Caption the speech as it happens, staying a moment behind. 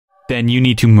Then you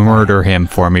need to murder him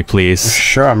for me, please.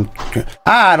 Sure,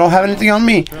 I don't have anything on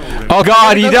me. Oh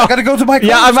God, you don't. I gotta go to my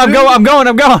Yeah, I'm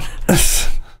going.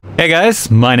 Hey guys,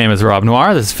 my name is Rob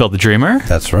Noire. This is Phil the Dreamer.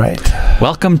 That's right.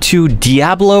 Welcome to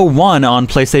Diablo 1 on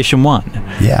PlayStation 1.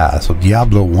 Yeah, so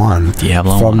Diablo 1.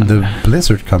 From the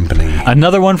Blizzard company.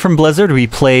 Another one from Blizzard. We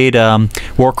played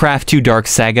Warcraft 2 Dark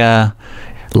Saga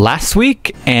last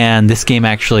week, and this game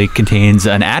actually contains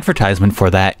an advertisement for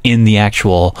that in the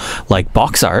actual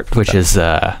box art, which is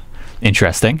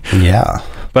interesting. Yeah.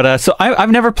 But so I've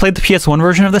never played the PS1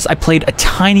 version of this. I played a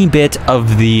tiny bit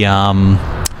of the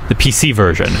PC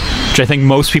version, which I think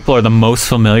most people are the most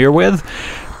familiar with.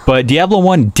 But Diablo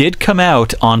 1 did come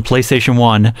out on PlayStation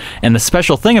 1, and the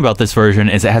special thing about this version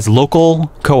is it has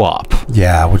local co-op.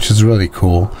 Yeah, which is really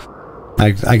cool.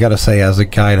 I gotta say, as a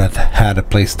guy that had a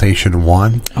PlayStation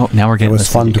 1, now we're getting it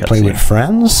was fun to play with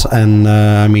friends, and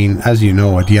I mean, as you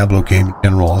know, a Diablo game in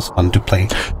general is fun to play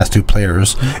as two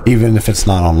players, even if it's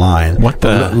not online. What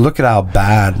the? Look at how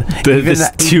bad. This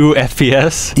 2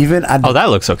 FPS? Even at, oh, that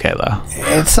looks okay, though.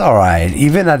 It's alright.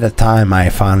 Even at the time,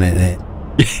 I found it...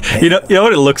 You know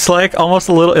what it looks like? Almost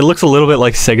a little. It looks a little bit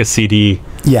like Sega CD.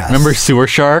 Yes. Remember Sewer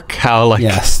Shark? How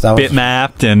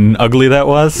bitmapped and ugly that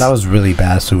was? That was really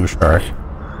bad, Sewer Shark.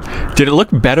 Did it look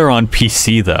better on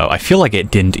PC though? I feel like it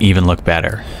didn't even look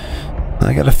better.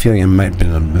 I got a feeling it might have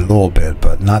been a little bit,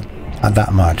 but not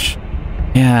that much.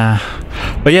 Yeah.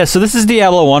 But yeah, so this is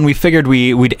Diablo 1. We figured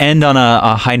we'd end on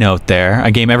a high note there.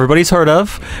 A game everybody's heard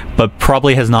of, but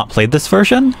probably has not played this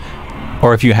version.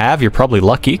 Or if you have, you're probably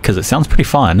lucky, because it sounds pretty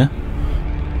fun.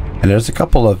 And there's a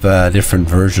couple of different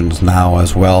versions now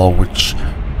as well, which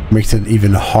makes it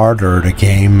even harder to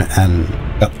game and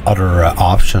got other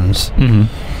options. Mm-hmm.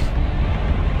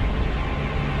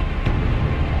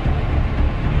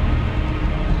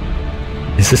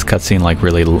 Is this cutscene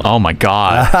really... Oh my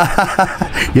god.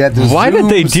 Yeah, why did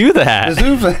they do that? The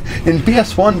zooms, in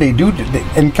PS1, they do...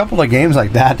 in a couple of games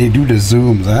like that, they do the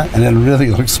zooms, and it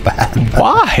really looks bad.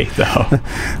 Why, though?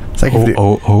 It's like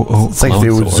it's like if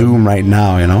they would zoom right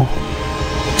now, you know?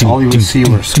 All you would see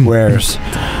were squares.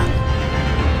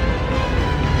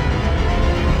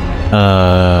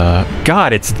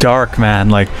 God, it's dark,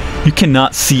 man. You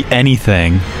cannot see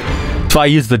anything. So I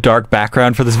used the dark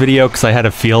background for this video because I had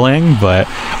a feeling, but...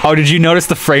 Oh, did you notice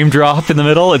the frame drop in the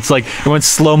middle? It's like it went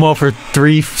slow-mo for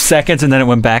 3 seconds and then it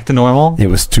went back to normal. It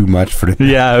was too much for the...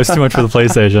 Yeah, it was too much for the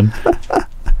PlayStation.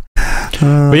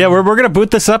 But yeah, we're gonna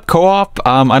boot this up co-op.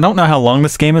 I don't know how long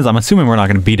this game is. I'm assuming we're not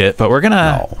gonna beat it, but we're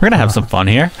gonna have some fun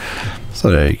here. So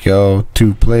there you go,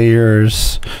 2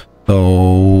 players.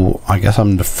 So I guess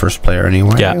I'm the first player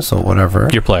anyway. Yeah. So whatever.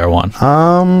 You're player 1.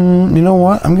 You know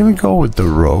what? I'm gonna go with the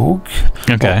rogue.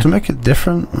 Okay. Well, to make it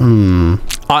different.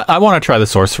 I want to try the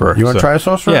sorcerer. You want to try the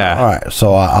sorcerer? Yeah. All right.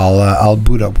 So I'll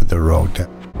boot up with the rogue then.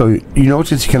 So you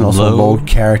notice you can also load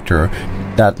character.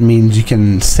 That means you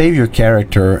can save your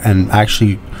character and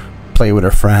actually play with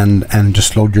a friend and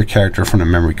just load your character from the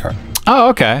memory card. Oh,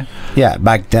 okay. Yeah.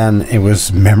 Back then it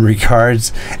was memory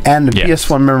cards, and the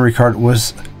PS1 memory card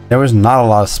was. There was not a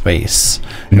lot of space.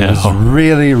 It was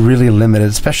really, really limited,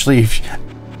 especially if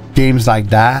games like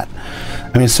that.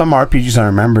 I mean, some RPGs I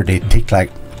remember, they take I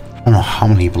don't know how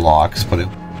many blocks, but it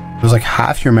was like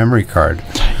half your memory card.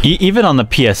 Even on the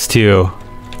PS2...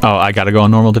 Oh, I gotta go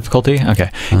on normal difficulty?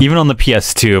 Okay. Even on the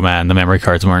PS2, man, the memory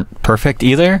cards weren't perfect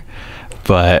either.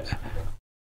 But...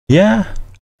 yeah.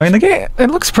 I mean, the game,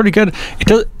 it looks pretty good. It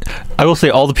does. I will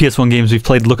say all the PS1 games we've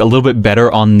played look a little bit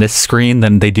better on this screen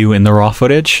than they do in the raw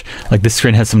footage. This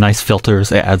screen has some nice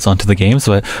filters it adds onto the games.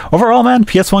 But overall, man,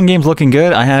 PS1 games looking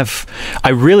good. I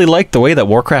really like the way that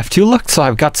Warcraft 2 looked, so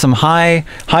I've got some high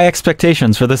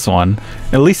expectations for this one,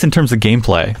 at least in terms of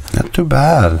gameplay. Not too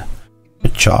bad. A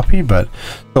bit choppy, but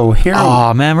so here.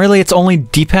 Oh man, really? It's only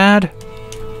D-pad?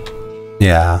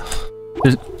 Yeah.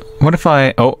 What if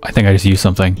I think I just used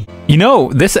something. You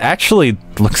know, this actually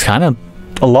looks kind of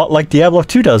a lot like Diablo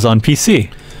 2 does on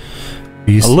PC.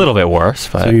 A little bit worse,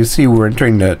 but... So you see we're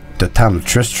entering the town of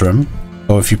Tristram.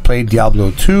 So if you played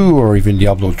Diablo 2 or even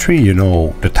Diablo 3, you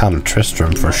know the town of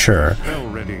Tristram for sure.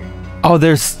 Oh,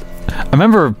 I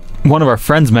remember one of our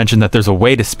friends mentioned that there's a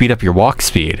way to speed up your walk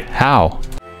speed. How?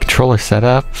 Controller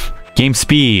setup? Game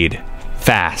speed.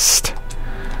 Fast.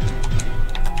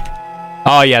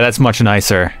 Oh yeah, that's much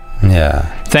nicer.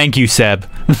 Yeah. Thank you, Seb.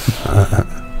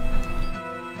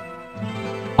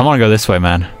 I want to go this way,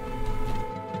 man.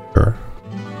 Sure.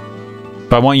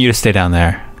 But I want you to stay down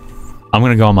there. I'm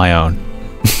going to go on my own.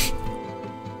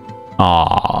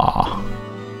 Aww.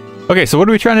 Okay, so what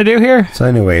are we trying to do here? So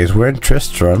anyways, we're in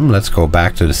Tristram. Let's go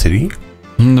back to the city.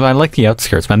 I like the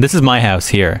outskirts, man. This is my house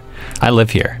here. I live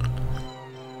here.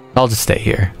 I'll just stay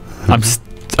here.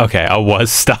 Okay, I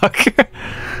was stuck.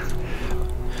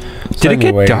 Did it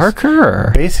get darker?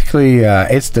 Or? Basically,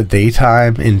 it's the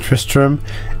daytime in Tristram,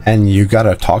 and you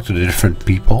gotta talk to the different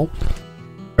people.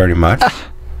 Very much.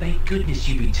 Thank goodness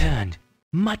you returned.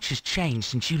 Much has changed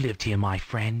since you lived here, my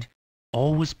friend.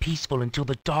 All was peaceful until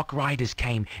the Dark Riders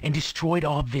came and destroyed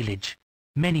our village.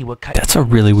 Many were cut. That's a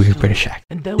really weird British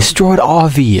accent. Destroyed our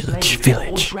village.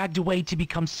 Or dragged away to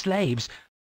become slaves,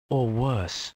 or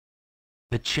worse.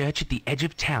 The church at the edge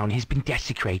of town has been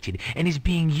desecrated and is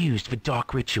being used for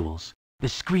dark rituals. The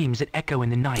screams that echo in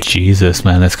the night. Jesus,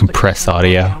 man, that's compressed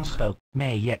audio. Townsfolk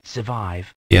may yet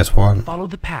survive. Yes, one. Follow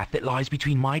the path that lies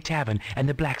between my tavern and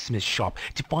the blacksmith shop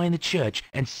to find the church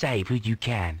and save who you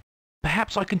can.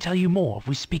 Perhaps I can tell you more if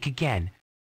we speak again.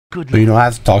 Good luck. So you don't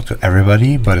have to talk to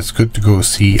everybody, but it's good to go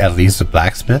see at least the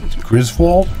blacksmith,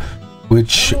 Griswold,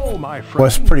 which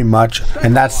was pretty much,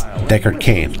 and that's Deckard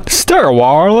Cain. Stay a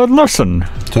while and listen.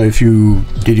 So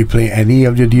did you play any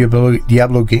of the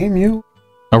Diablo game, you?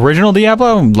 Original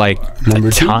Diablo? Like, number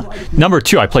 2? Number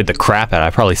 2, I played the crap out. I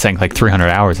probably sank like 300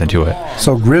 hours into it.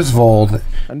 So Griswold,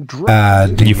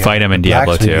 you fight him in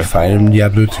Diablo 2. You fight him in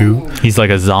Diablo 2. He's like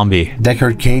a zombie.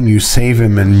 Deckard Cain, you save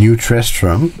him in New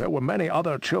Tristram. There were many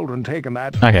other children taking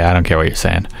that. Okay, I don't care what you're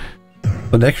saying.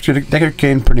 But Deckard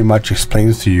Cain pretty much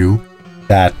explains to you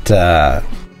that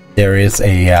there is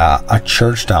a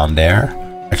church down there,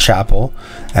 a chapel,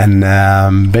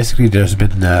 and basically there's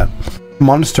been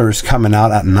monsters coming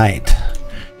out at night.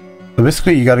 So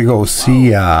basically you got to go see.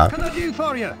 What can I do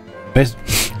for you?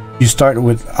 You start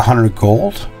with 100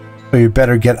 gold, so you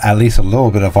better get at least a little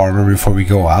bit of armor before we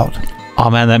go out. Oh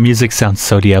man, that music sounds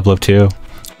so Diablo 2.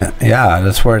 Yeah,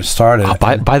 that's where it started.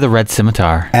 Oh, by the red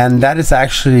scimitar. And that is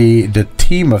actually the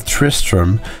theme of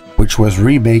Tristram, which was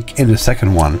remake in the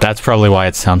second one. That's probably why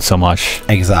it sounds so much.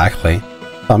 Exactly.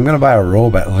 So I'm gonna buy a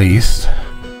robe at least.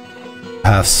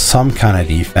 Have some kind of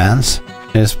defense.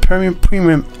 There's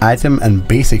premium item and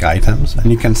basic items, and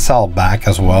you can sell back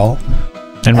as well.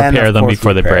 And repair them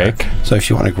before they break. So if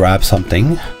you want to grab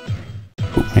something,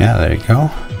 yeah, there you go.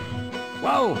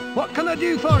 Whoa, what can I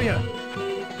do for you?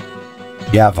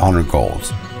 You have 100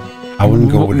 golds. I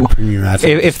wouldn't go with the premium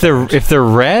items. If they're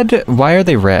red, why are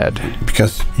they red?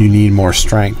 Because you need more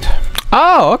strength.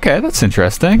 Oh, okay, that's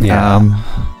interesting. Yeah.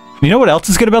 You know what else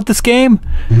is good about this game?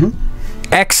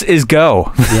 Mm-hmm. X is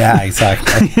go. Yeah,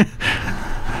 exactly.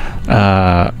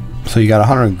 So you got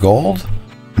 100 gold,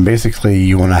 and basically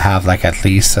you want to have like at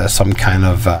least some kind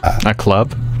of a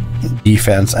club,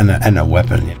 defense, and a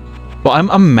weapon. Well, I'm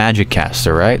a magic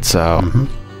caster, right? So,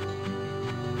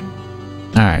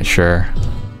 all right, sure.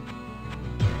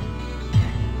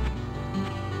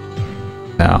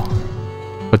 No,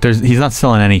 but he's not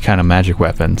selling any kind of magic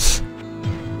weapons.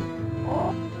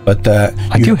 But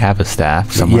I do have a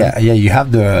staff somewhere. Yeah, you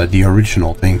have the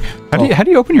original thing. How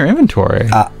do you open your inventory?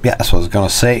 Yeah, that's what I was gonna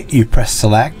say. You press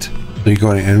select, so you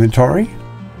go to inventory.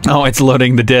 Oh, it's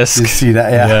loading the disc. You see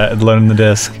that? Yeah, yeah, it's loading the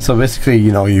disc. So basically,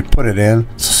 you put it in.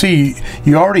 So see,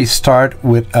 you already start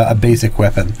with a basic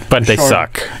weapon. But they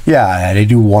suck. Yeah, they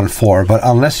do 1-4. But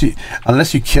unless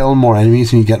you kill more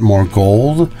enemies and you get more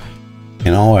gold,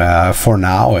 for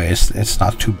now it's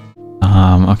not too.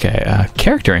 Okay.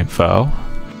 Character info.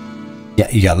 Yeah,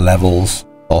 you got levels.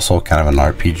 Also, kind of an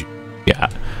RPG. Yeah.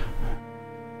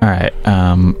 All right.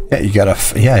 Yeah, you got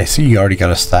I see you already got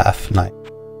a staff. Nice.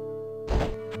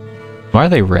 Why are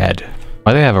they red?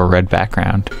 Why do they have a red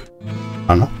background? I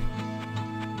don't know.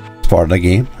 It's part of the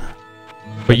game.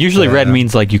 But usually red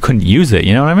means like you couldn't use it.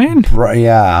 You know what I mean? Right.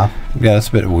 Yeah. Yeah, that's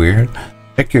a bit weird.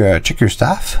 Check your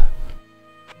staff.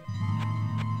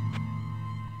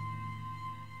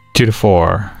 2 to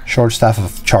 4. Short staff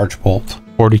of charge bolt.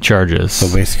 40 charges.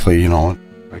 So basically, how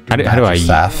do I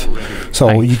staff?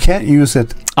 So you can't use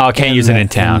it. Oh, I can't use it in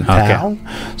town. Okay.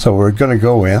 So we're gonna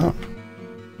go in.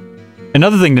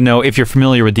 Another thing to know, if you're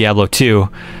familiar with Diablo 2,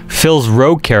 Phil's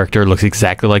rogue character looks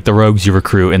exactly like the rogues you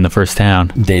recruit in the first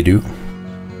town. They do.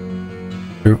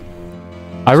 True.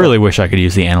 I really wish I could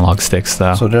use the analog sticks,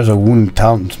 though. So there's a wounded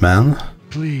townsman.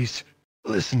 Please,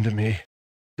 listen to me.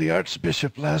 The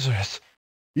Archbishop Lazarus.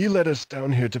 He led us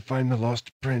down here to find the lost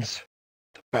prince.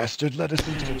 The bastard led us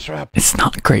into a trap. It's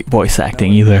not great voice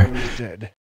acting either.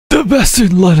 Dead. The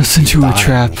bastard led us into a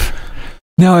trap.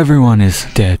 Now everyone is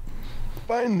dead.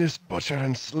 Find this butcher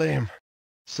and slay him,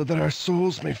 so that our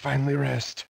souls may finally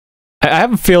rest. I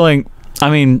have a feeling, I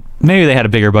mean, maybe they had a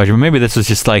bigger budget, but maybe this was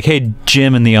just like, hey,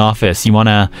 Jim in the office, you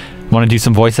wanna do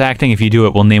some voice acting? If you do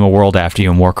it, we'll name a world after you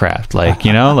in Warcraft. Like,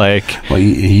 like... Well,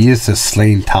 he is a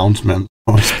slain townsman.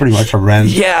 Oh, it's pretty much a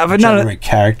random. Yeah, but none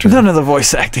of the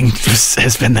voice acting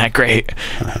has been that great.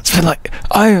 It's been like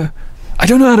I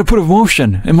don't know how to put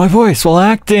emotion in my voice while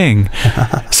acting,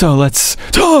 so let's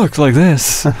talk like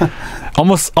this.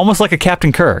 Almost like a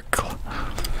Captain Kirk.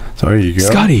 So there you go.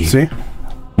 Scotty, see?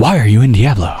 Why are you in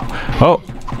Diablo? Oh.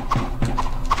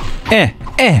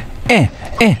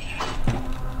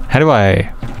 How do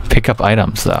I pick up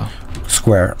items though?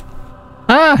 Square.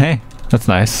 Ah, hey, that's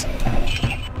nice.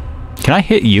 Can I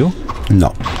hit you?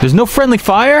 No. There's no friendly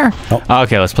fire? Nope. Oh,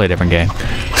 okay, let's play a different game.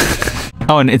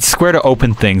 Oh, and it's square to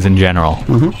open things in general.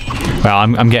 Well,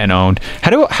 I'm getting owned. How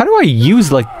do I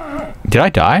use, like... Did I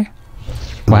die?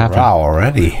 What happened? Wow,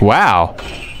 already. Wow.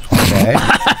 Okay.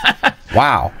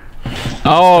 Wow.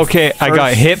 Oh, okay. I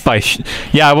got hit by...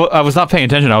 Yeah, I was not paying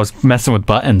attention. I was messing with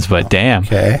buttons, but damn.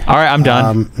 Okay. All right, I'm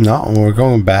done. No, we're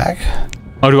going back.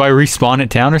 Oh, do I respawn it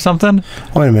down or something?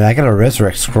 Oh, wait a minute. I got a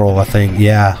resurrect scroll, I think.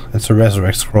 Yeah, it's a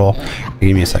resurrect scroll.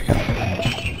 Give me a second.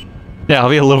 Yeah, I'll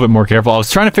be a little bit more careful. I was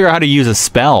trying to figure out how to use a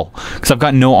spell, because I've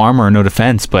got no armor or no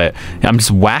defense, but I'm just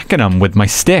whacking them with my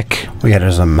stick. Oh, yeah,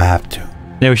 there's a map, too.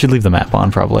 Yeah, we should leave the map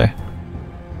on, probably.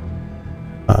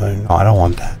 No, I don't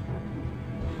want that.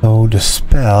 So, the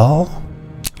spell...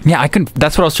 Yeah, I couldn't...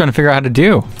 That's what I was trying to figure out how to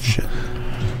do. Shit.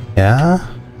 Yeah?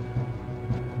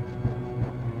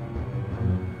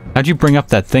 How'd you bring up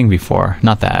that thing before?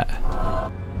 Not that.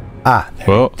 Ah,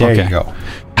 there you go.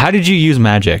 How did you use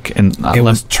magic? And it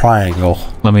was triangle.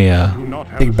 Let me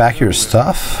take back your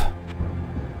stuff.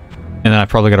 And then I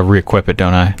probably got to re-equip it,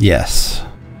 don't I? Yes.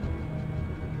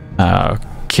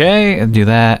 Okay, do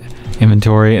that.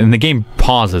 Inventory, and the game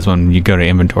pauses when you go to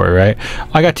inventory, right?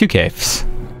 I got 2 capes.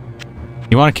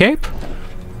 You want a cape?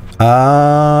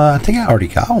 I think I already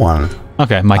got one.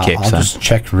 Okay, my cape's I'll then. just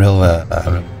check real.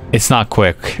 It's not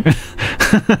quick.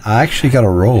 I actually got a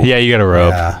robe. Yeah, you got a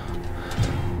robe. Yeah.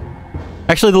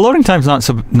 Actually, the loading time's not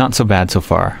so bad so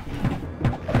far.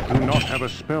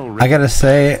 I gotta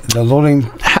say, the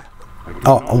loading...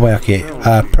 Oh, wait, okay.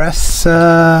 Press,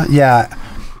 yeah.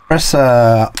 Press,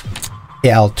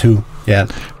 L2, yeah.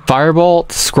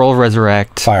 Firebolt, scroll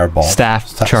resurrect, Fireball.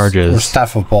 staff charges. Or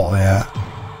staff of bolt, yeah.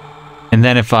 And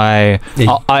then if I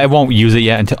won't use it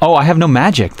yet until... Oh, I have no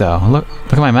magic, though. Look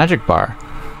at my magic bar.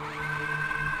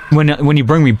 When you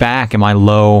bring me back, am I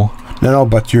low? No,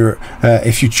 but you're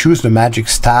if you choose the magic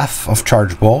staff of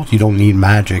charge bolt, you don't need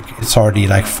magic. It's already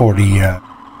like 40.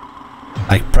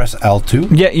 Like press L2.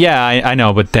 Yeah, I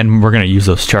know, but then we're gonna use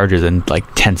those charges in like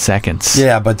 10 seconds.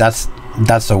 Yeah, but that's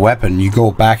a weapon. You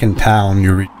go back in town,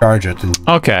 you recharge it. And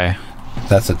okay.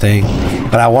 That's the thing.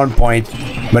 But at one point,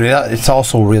 but it's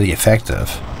also really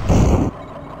effective.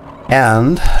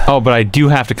 And but I do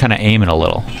have to kind of aim it a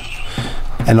little.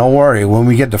 And don't worry, when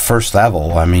we get the first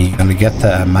level, I mean, you're gonna get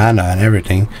the mana and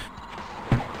everything.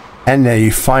 And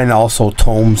you find also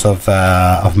tomes of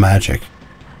magic.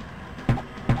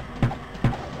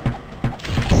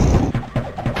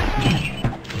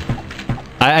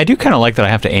 I do kind of like that I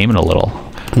have to aim it a little.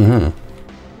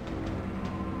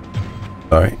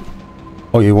 Sorry.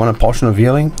 Oh, you want a potion of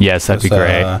healing? Yes, that'd be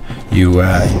great. You're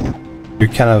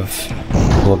kind of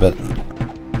a little bit...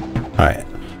 Alright.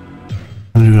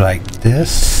 Do like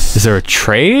this. Is there a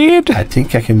trade? I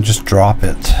think I can just drop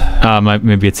it.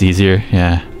 Maybe it's easier.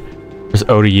 Yeah. There's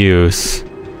O to use.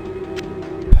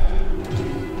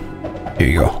 Here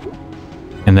you go.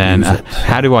 And then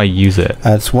how do I use it?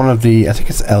 It's one of the... I think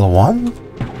it's L1?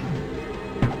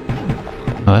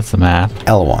 Oh, that's the map.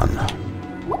 L1.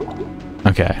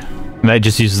 Okay. And that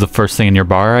just uses the first thing in your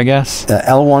bar, I guess?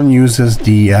 L1 uses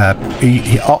the...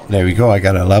 oh, there we go. I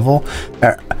got a level.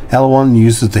 L1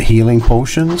 uses the healing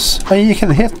potions. Oh, you can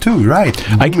hit too, right?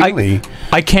 I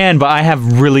can, but I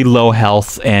have really low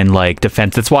health and like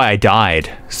defense. That's why I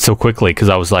died so quickly, because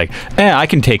I was like, I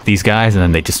can take these guys, and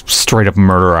then they just straight up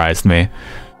murderized me.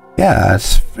 Yeah,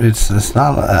 it's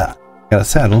not... I gotta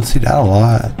say, I don't see that a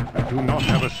lot. I do not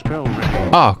have a spell ready.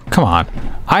 Oh, come on.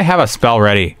 I have a spell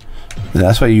ready.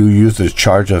 That's why you use the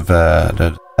charge of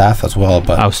the staff as well,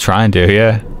 but... I was trying to,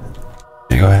 yeah.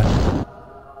 Go ahead.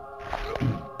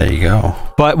 There you go.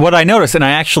 But what I noticed, and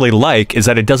I actually like, is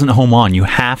that it doesn't home on. You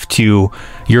have to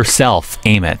yourself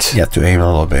aim it. You have to aim a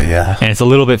little bit, yeah. And it's a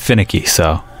little bit finicky,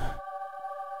 so...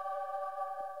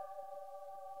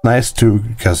 Nice too,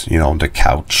 because, you know, the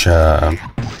couch...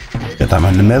 get them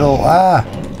in the middle.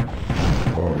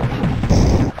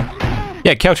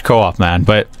 Yeah, couch co-op, man,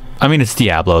 but... I mean, it's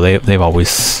Diablo. They've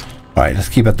always... Alright, let's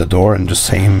keep at the door and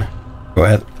just aim. Go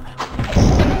ahead.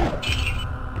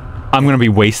 I'm going to be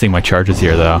wasting my charges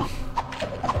here, though.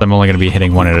 I'm only going to be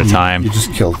hitting one at a time. You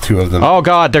just killed 2 of them. Oh,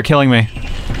 God, they're killing me.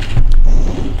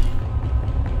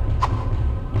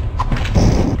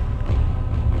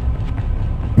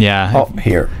 Yeah. Oh,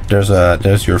 here.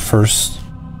 There's your first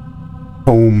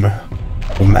tome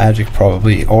of magic,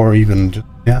 probably, or even just,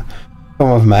 yeah,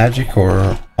 tome of magic,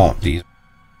 or these.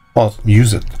 Well,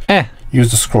 use it.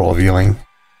 Use the scroll of healing.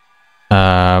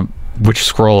 Which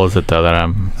scroll is it though that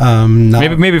I'm?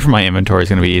 No. Maybe for my inventory is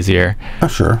gonna be easier.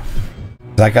 Not sure.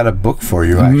 I got a book for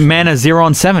you. Actually. Mana 0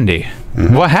 on 70.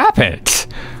 What happened?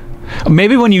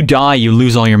 Maybe when you die, you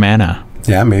lose all your mana.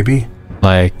 Yeah, maybe.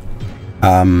 Like,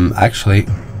 actually,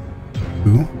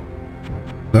 ooh,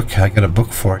 look, I got a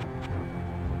book for it.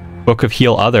 Book of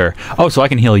Heal Other. Oh, so I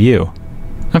can heal you.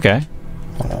 Okay.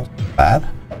 Well, bad.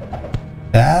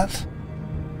 That.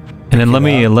 And then let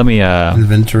me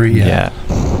inventory. Yeah.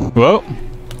 Whoa.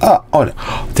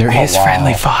 There is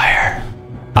friendly fire.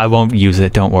 I won't use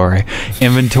it. Don't worry.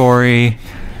 Inventory.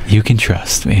 You can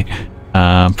trust me.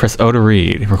 Press O to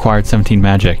read. Required 17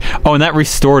 magic. Oh, and that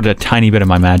restored a tiny bit of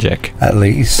my magic. At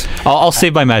least. I'll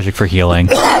save my magic for healing.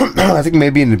 I think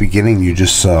maybe in the beginning you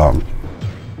just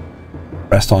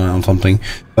pressed on something,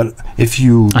 but if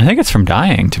you... I think it's from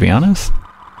dying, to be honest.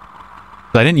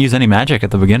 I didn't use any magic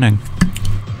at the beginning.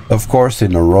 Of course,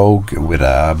 in a rogue with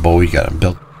a bow, you gotta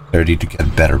build 30 to get a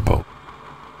better bow.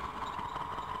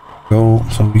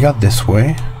 So we got this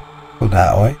way. Go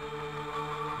that way.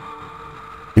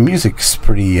 The music's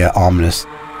pretty ominous.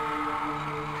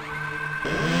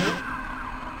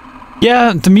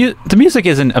 Yeah, the music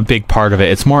isn't a big part of it.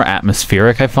 It's more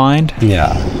atmospheric, I find.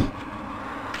 Yeah.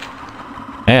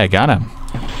 Hey, I got him.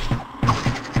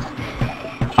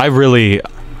 I really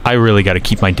got to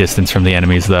keep my distance from the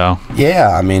enemies, though.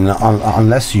 Yeah, I mean,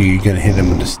 unless you're gonna hit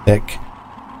them with a stick.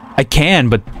 I can,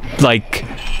 but like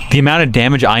the amount of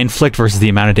damage I inflict versus the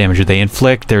amount of damage they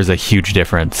inflict, there's a huge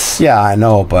difference. Yeah, I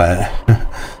know, but...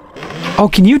 Oh,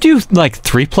 can you do like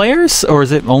 3 players, or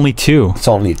is it only 2? It's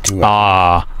only 2.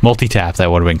 Multi-tap,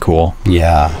 that would have been cool.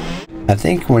 Yeah. I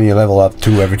think when you level up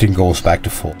 2, everything goes back to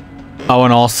full. Oh,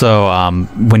 and also,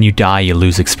 when you die, you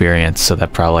lose experience, so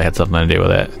that probably had something to do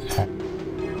with it.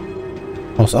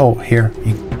 Oh, here.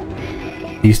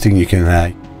 These things you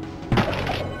can...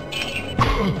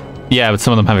 Yeah, but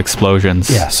some of them have explosions.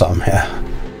 Yeah, some, yeah.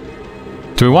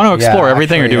 Do we want to explore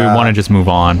everything, or do we want to just move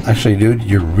on? Actually, dude,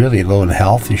 you're really low in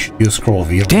health. You should use scroll of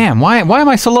healing. Damn, why am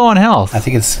I so low on health? I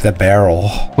think it's the barrel.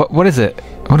 What is it?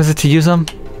 What is it to use them?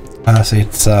 Honestly,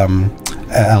 it's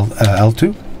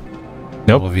L2.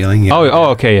 Nope. Of healing, yeah. Oh,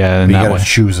 okay, yeah. You gotta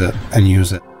choose it and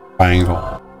use it.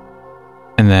 Triangle.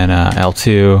 And then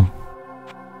L2.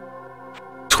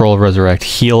 Scroll of Resurrect.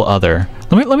 Heal Other.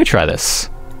 Let me try this.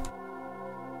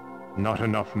 Not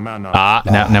enough mana.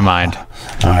 Never mind.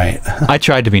 All right. I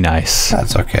tried to be nice.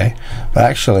 That's okay. But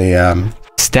actually,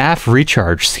 Staff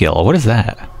Recharge skill. What is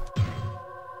that?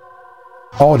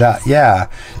 Oh, that's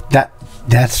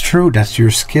true. That's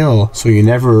your skill. So you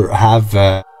never have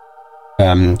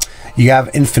you have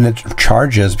infinite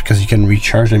charges because you can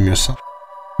recharge them yourself.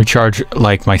 Recharge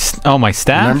like my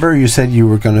staff? Remember you said you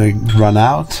were gonna run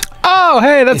out? Oh,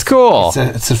 hey, that's cool.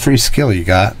 It's a free skill you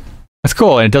got. That's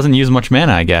cool, and it doesn't use much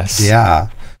mana, I guess. Yeah.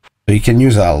 So you can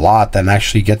use it a lot and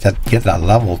actually get that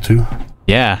level too.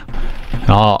 Yeah.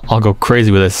 I'll go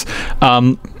crazy with this.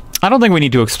 I don't think we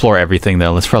need to explore everything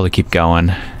though. Let's probably keep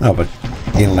going. No, but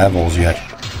in levels you have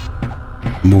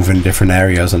to move in different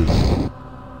areas and...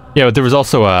 Yeah, but there was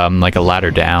also like a ladder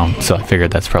down, so I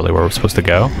figured that's probably where we're supposed to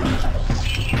go.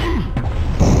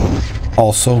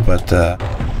 Also, but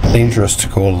dangerous to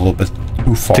go a little bit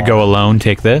too far. To go alone,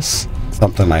 take this?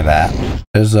 Something like that.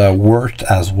 There's a wort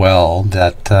as well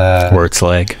that... Wort's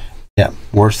leg. Yeah,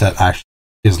 wort that actually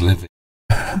is living.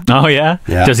 Oh, yeah?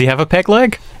 Yeah. Does he have a peg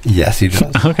leg? Yes, he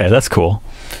does. Okay, that's cool.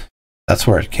 That's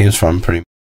where it came from, pretty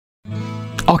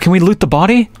much. Oh, can we loot the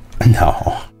body?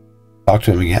 No. Talk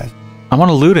to him again. I want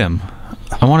to loot him.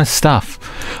 I want his stuff.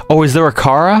 Oh, is there a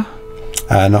Kara?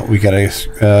 No, we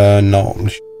gotta... no.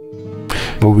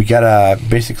 But we gotta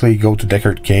basically go to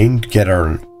Deckard Cain to get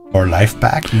our life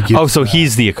back. Oh, so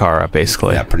he's the Akara,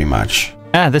 basically. Yeah, pretty much.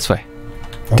 This way.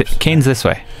 Cain's this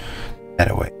way.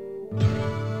 That way.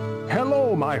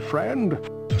 Hello, my friend.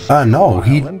 No,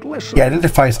 he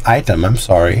identifies item. I'm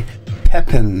sorry.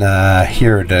 Pepin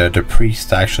here, the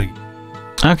priest, actually.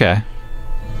 Okay.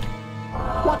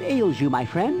 What ails you, my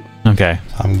friend? Okay.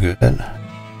 I'm good.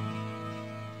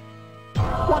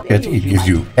 It gives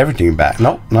you everything back.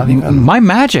 No, not even. My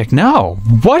magic, no.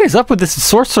 What is up with this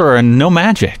sorcerer and no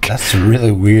magic? That's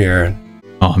really weird.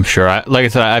 Oh, I'm sure. Like I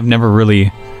said, I've never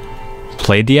really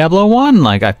played Diablo 1.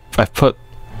 Like, I've put...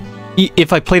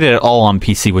 If I played it at all on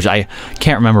PC, which I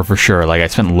can't remember for sure, like, I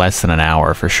spent less than an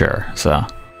hour for sure, so...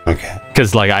 Okay.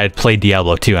 Because, like, I had played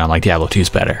Diablo 2, and I'm like, Diablo 2's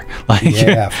better. Like,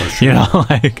 yeah, for sure. You know,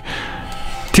 like...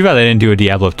 Too bad they didn't do a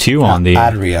Diablo 2 on the...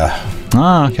 Adria.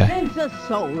 Oh, okay. Sends a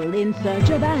soul in search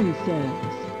of answers.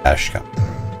 Ashka.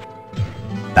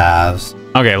 Navs.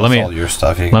 Okay, let me... all your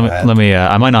stuff. You Let me,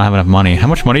 I might not have enough money. How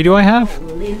much money do I have?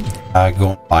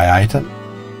 go and buy item.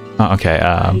 Oh, okay,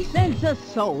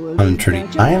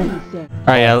 139.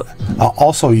 Alright, yeah.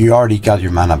 Also, you already got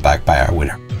your mana back by our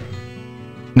winner.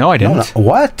 No, I didn't. No.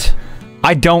 What?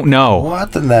 I don't know.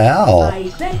 What in the hell?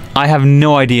 I have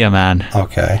no idea, man.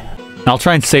 Okay. I'll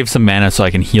try and save some mana so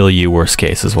I can heal you, worst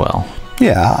case, as well.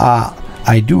 Yeah,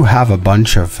 I do have a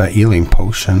bunch of healing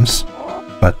potions,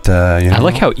 but you know. I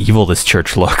like how evil this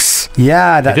church looks.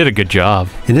 Yeah, they did a good job.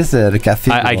 It is the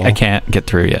cathedral. I can't get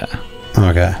through yet.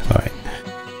 Okay, alright.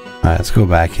 Alright, let's go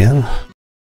back in.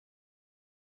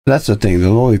 That's the thing,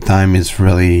 the lonely time is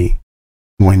really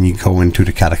when you go into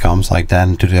the catacombs like that,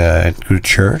 into the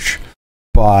church.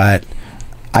 But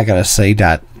I gotta say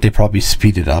that they probably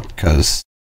speed it up because...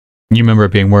 You remember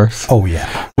it being worse? Oh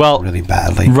yeah. Well, really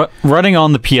badly. Running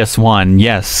on the PS1,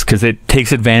 yes, because it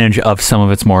takes advantage of some of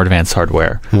its more advanced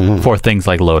hardware for things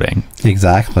like loading.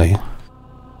 Exactly.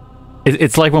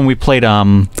 It's like when we played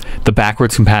the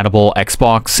backwards compatible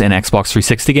Xbox and Xbox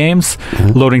 360 games.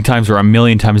 Loading times are a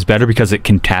million times better because it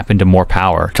can tap into more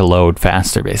power to load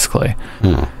faster, basically,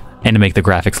 and to make the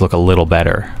graphics look a little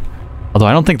better. Although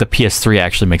I don't think the PS3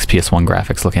 actually makes PS1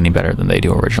 graphics look any better than they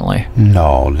do originally.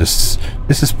 No, this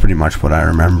is pretty much what I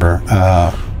remember.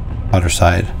 Other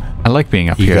side. I like being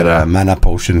up here. You got a mana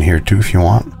potion here too if you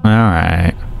want. All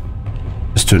right.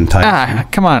 Just to entice.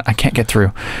 Come on! I can't get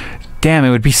through. Damn!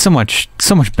 It would be so much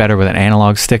better with an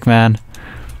analog stick, man.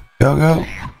 Go.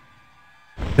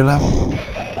 Your level.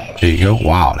 There you go.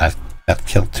 Wow, that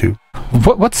killed two.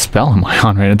 What spell am I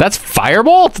on right now? That's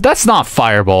Firebolt? That's not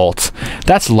Firebolt.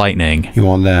 That's lightning. You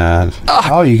want that?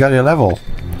 Oh, you got your level.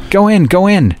 Go in.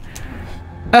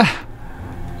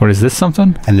 What is this,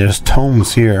 something? And there's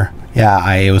tomes here. Yeah,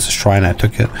 it was a shrine. I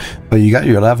took it. But you got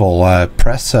your level.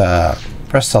 Press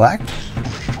select.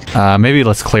 Maybe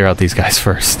let's clear out these guys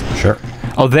first. Sure.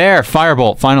 Oh, there!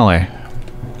 Firebolt, finally.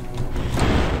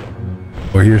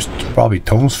 Well, here's probably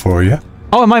tomes for you.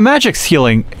 Oh, and my magic's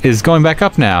healing is going back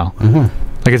up now.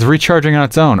 Like it's recharging on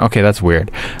its own. Okay, that's weird.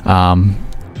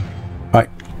 Right.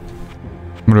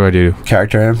 What do I do?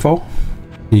 Character info.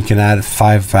 You can add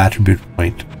 5 attribute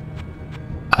point.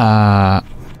 But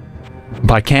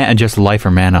I can't adjust life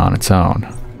or mana on its own.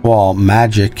 Well,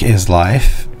 magic is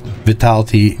life.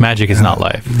 Vitality. Magic is not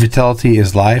life. Vitality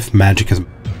is life. Magic is.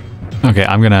 Okay,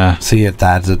 I'm gonna see it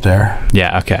adds it there.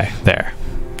 Yeah. Okay. There.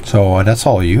 So that's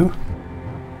all you.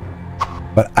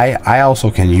 But I also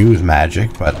can use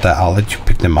magic, but I'll let you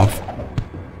pick them up.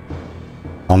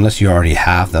 Unless you already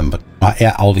have them, but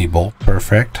yeah, Aldi Bolt,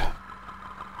 perfect.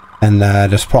 And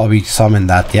there's probably some in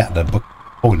that, yeah, the book.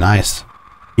 Oh, nice.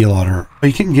 Heal other.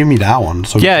 Well, you can give me that one.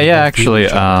 So yeah, actually,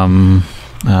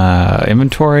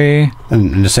 inventory.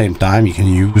 And at the same time, you can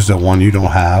use the one you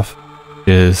don't have.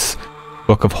 Is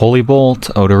Book of Holy Bolt,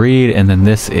 O to read, and then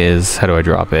this is, how do I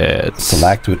drop it?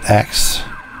 Select with X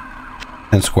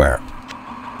and square.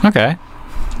 Okay.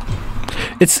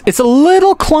 It's a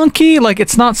little clunky, like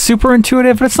it's not super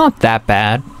intuitive, but it's not that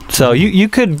bad. So you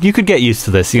could get used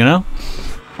to this, you know?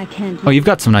 I can't. Oh, you've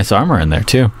got some nice armor in there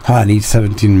too. Oh, I need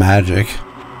 17 magic.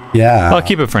 Yeah. Well, I'll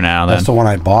keep it for now then. That's the one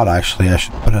I bought actually. I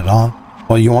should put it on.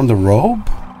 Well, you want the robe?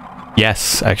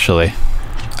 Yes, actually.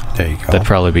 There you go. That'd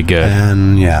probably be good.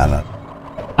 And yeah,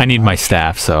 I need my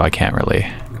staff, so I can't really.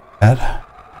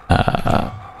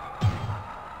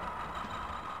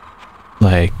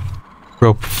 Like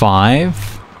rope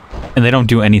 5, and they don't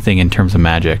do anything in terms of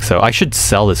magic, so I should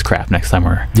sell this crap next time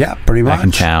we're pretty back much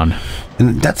in town.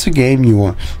 And that's a game you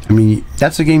want. I mean,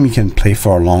 that's a game you can play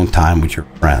for a long time with your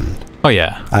friend. Oh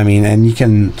yeah. I mean, and you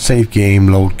can save game,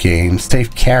 load game,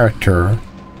 save character,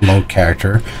 load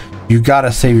character. You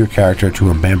gotta save your character to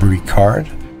a memory card.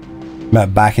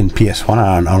 But back in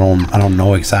PS1, I don't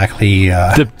know exactly.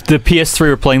 The PS3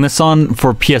 we're playing this on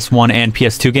for PS1 and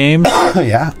PS2 games.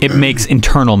 Yeah, it makes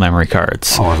internal memory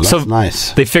cards. Oh, that's so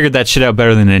nice. They figured that shit out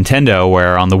better than Nintendo,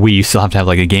 where on the Wii you still have to have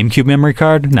like a GameCube memory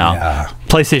card. No,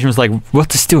 PlayStation was like,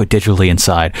 let's just do it digitally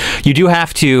inside. You do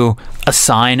have to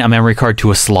assign a memory card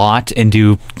to a slot and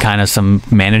do kind of some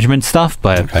management stuff,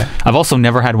 but I've also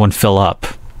never had one fill up.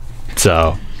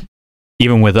 So.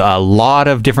 Even with a lot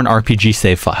of different RPG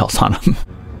save files on them.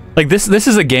 Like this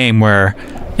is a game where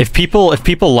if people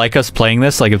like us playing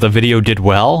this, like if the video did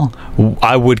well,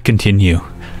 I would continue.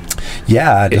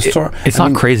 Yeah, the story. It's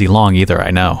not crazy long either,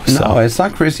 I know. No, so. It's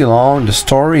not crazy long. The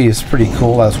story is pretty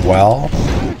cool as well.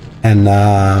 And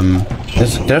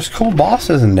there's cool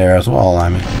bosses in there as well. I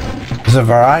mean, there's a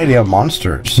variety of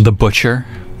monsters. The Butcher.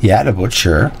 Yeah, the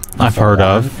Butcher. I've heard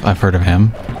of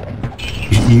him.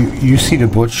 You see the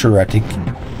Butcher, I think.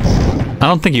 I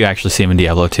don't think you actually see him in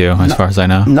Diablo 2, as far as I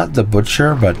know. Not the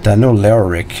Butcher, but I know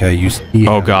Leoric. You see.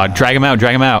 Oh God! Drag him out!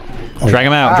 Drag him out! Oh, drag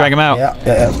him out! Drag him out! Yeah,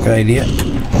 that's a good idea.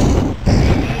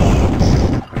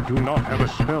 I do not have a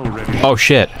spell ready. Oh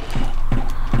shit!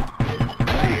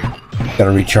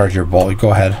 Gotta recharge your ball.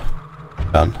 Go ahead.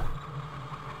 Done.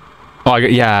 Oh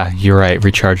yeah, you're right.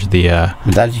 Recharge the.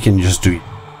 That you can just do.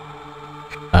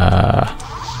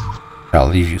 I'll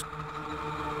leave you.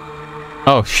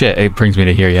 Oh shit! It brings me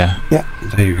to here. Yeah. Yeah.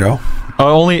 There you go.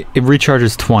 Oh, it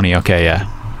recharges 20. Okay, yeah.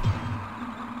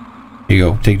 Here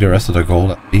you go. Take the rest of the gold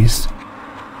at least.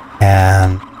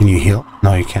 And can you heal?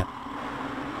 No, you can't.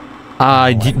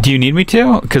 Do you need me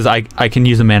to? Because I can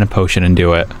use a mana potion and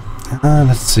do it.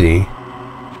 Let's see.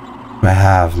 I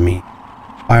have me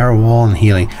firewall and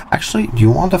healing. Actually, do you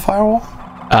want the firewall?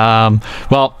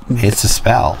 Well, it's a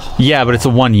spell. Yeah, but it's a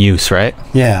one use, right?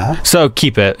 Yeah. So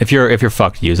keep it. If you're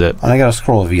fucked, use it. And I got a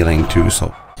scroll of healing too.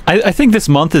 So I think this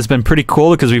month has been pretty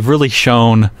cool because we've really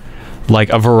shown like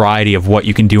a variety of what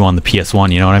you can do on the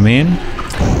PS1. You know what I mean?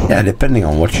 Yeah, depending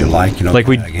on what you like. You know, like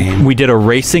we did a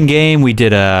racing game. We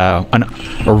did a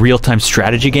real-time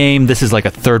strategy game. This is like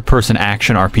a third-person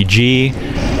action RPG.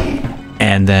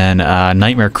 And then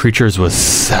Nightmare Creatures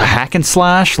was hack and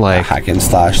slash, like hack and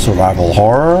slash survival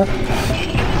horror,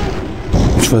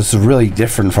 which was really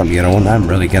different from the other one. I'm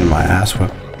really getting my ass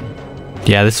whipped.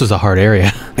 Yeah, this was a hard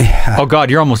area. Yeah. Oh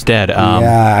God, you're almost dead.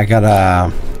 Yeah, I got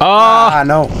a. Oh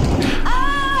no!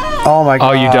 Oh my God!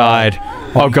 Oh, you died.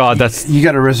 Oh God, that's. You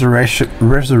got a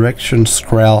resurrection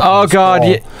scroll. Oh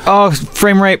God! Oh,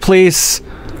 frame rate, please.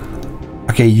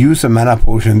 Okay, use a mana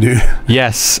potion, dude.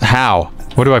 Yes. How?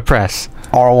 What do I press?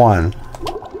 R1.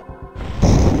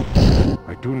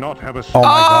 I do not have a. Oh my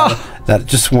God! That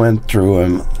just went through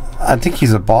him. I think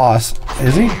he's a boss.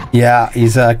 Is he? Yeah,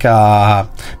 he's like a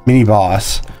mini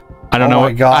boss. I don't know.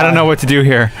 I don't know what to do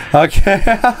here. Okay.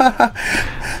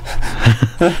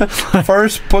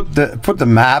 First, put the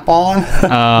map on.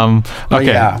 Okay.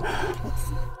 Yeah.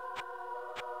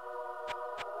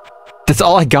 That's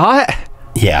all I got?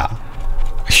 Yeah.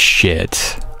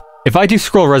 Shit. If I do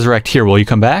scroll resurrect here, will you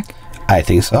come back? I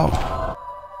think so.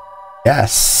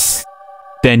 Yes.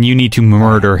 Then you need to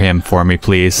murder him for me,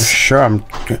 please. Sure.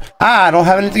 I don't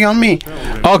have anything on me.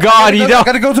 Oh God, you don't. I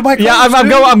gotta go to my. Yeah,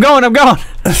 I'm going.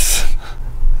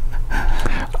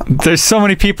 There's so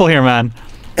many people here, man.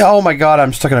 Oh my God,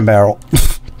 I'm stuck in a barrel.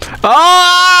 Oh!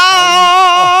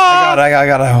 I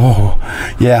got it. Oh,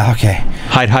 yeah. Okay.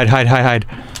 Hide. How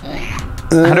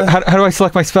do I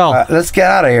select my spell? Let's get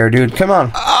out of here, dude. Come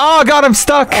on. Oh God, I'm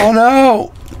stuck. Oh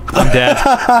no. I'm dead.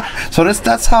 So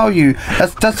that's how you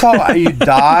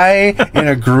die in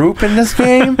a group in this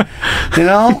game, you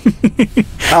know?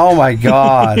 Oh my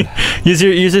God! Use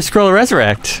your scroll to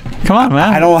resurrect. Come on,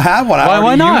 man. I don't have one.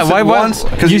 Why not? Why?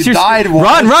 Because you died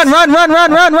once. Run!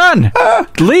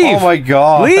 Leave! Oh my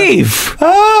God! Leave!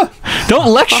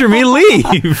 Don't lecture me. Leave!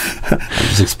 I'm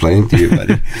just explaining to you,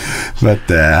 buddy. But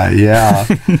yeah.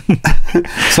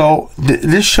 So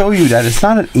this show you that it's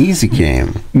not an easy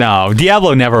game. No,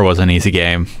 Diablo never was an easy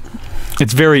game.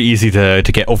 It's very easy to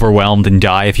get overwhelmed and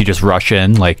die if you just rush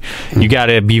in. Like, you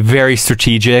gotta be very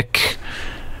strategic.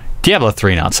 Diablo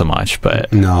 3 not so much,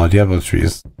 but... No, Diablo 3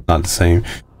 is not the same.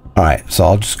 Alright, so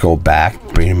I'll just go back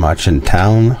pretty much in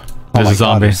town. There's a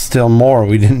zombie. There's still more.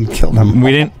 We didn't kill them all.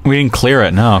 We didn't clear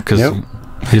it, no, because we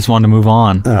just wanted to move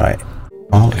on. Alright.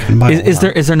 Well, is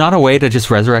there not a way to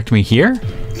just resurrect me here?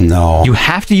 No. You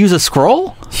have to use a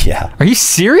scroll? Yeah. Are you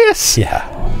serious? Yeah.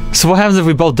 So what happens if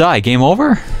we both die? Game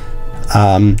over?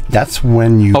 That's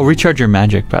when you... Oh, recharge your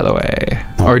magic, by the way.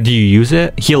 Oh. Or do you use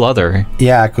it? Heal other.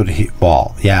 Yeah, I could heal...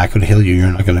 Well, yeah, I could heal you.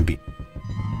 You're not going to be...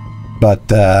 But,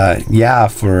 yeah,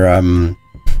 for...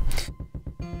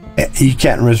 You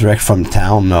can't resurrect from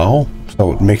town, no.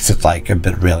 So it makes it, like, a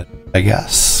bit real, I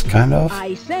guess, kind of.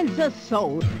 I sense a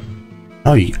soul.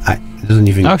 No, it doesn't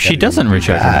even... Oh, she doesn't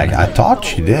recharge her magic. I thought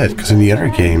she did, because in the other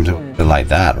games it would be like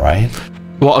that, right?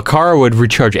 Well, Akara would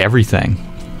recharge everything.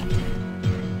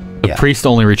 The priest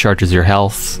only recharges your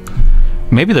health.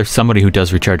 Maybe there's somebody who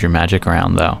does recharge your magic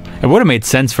around, though. It would have made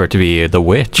sense for it to be the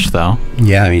witch, though.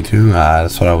 Yeah, me too.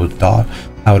 That's what I would have thought,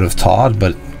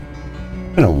 but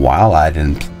it's been a while I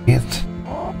didn't play it.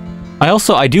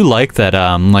 I do like that,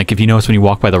 like, if you notice when you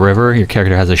walk by the river, your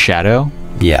character has a shadow.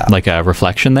 Yeah. Like a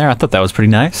reflection there. I thought that was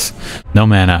pretty nice. No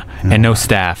mana and no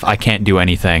staff. I can't do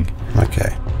anything.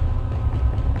 Okay.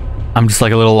 I'm just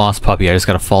like a little lost puppy. I just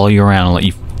gotta follow you around and let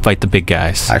you fight the big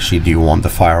guys. Actually, do you want the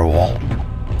firewall?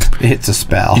 It's a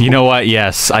spell. You know what?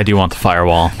 Yes, I do want the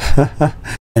firewall.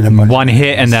 one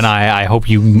hit, and then I hope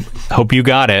you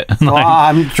got it. Well,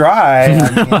 I'm trying.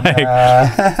 I mean,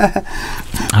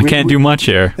 I can't do much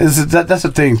here. That's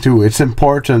the thing too. It's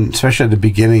important, especially at the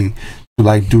beginning, to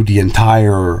like do the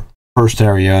entire first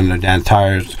area and the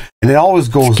entire, and it always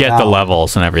goes get down. the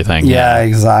levels and everything. Yeah,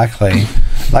 exactly.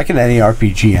 Like in any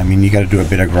RPG, I mean, you got to do a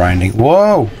bit of grinding.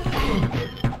 Whoa,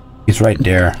 he's right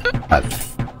there. That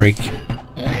freak.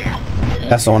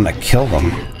 That's the one that killed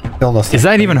him. Killed us. Is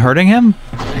that even hurting him?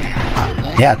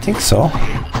 Yeah, I think so.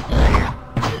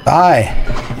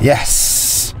 Die.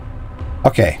 Yes.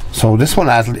 Okay, so this one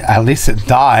at least it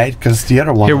died because the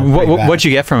other one. Here, what'd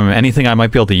you get from him? Anything I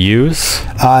might be able to use?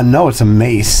 No, it's a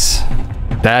mace.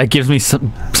 That gives me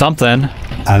something.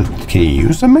 Can you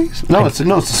use the mace? No, it's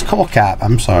a skull cap.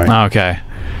 I'm sorry. Okay.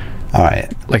 All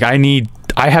right. Like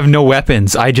I have no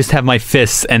weapons. I just have my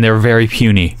fists, and they're very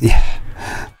puny. Yeah.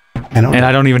 And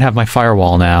I don't even have my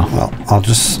firewall now. Well, I'm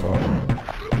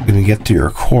gonna get to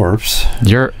your corpse.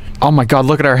 Oh my god,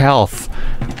 look at our health.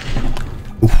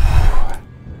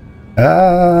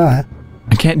 I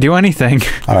can't do anything.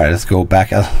 Alright, let's go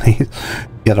back at least.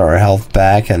 Get our health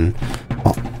back and...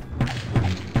 Oh.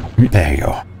 There you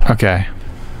go. Okay.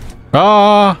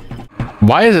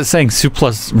 Why is it saying soup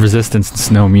plus resistance and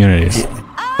snow immunities?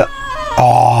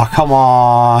 Oh, come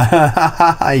on.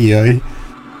 Yeah.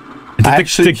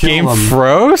 The game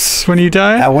froze when you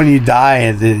die? When you die,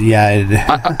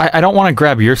 I don't want to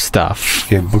grab your stuff.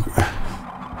 Okay.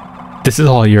 This is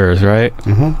all yours, right?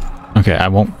 Mm-hmm. Okay, I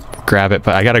won't grab it,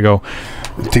 but I gotta go.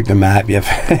 Take the map, yep.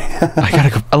 I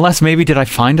gotta go. Unless maybe, did I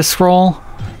find a scroll?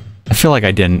 I feel like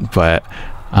I didn't, but...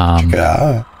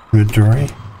 inventory.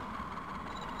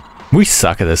 We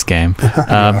suck at this game.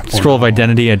 Scroll of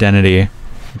identity,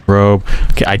 robe.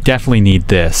 Okay, I definitely need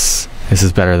this. This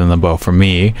is better than the bow for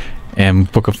me.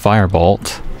 And Book of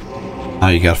Firebolt. Oh,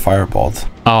 you got Firebolt.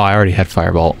 Oh, I already had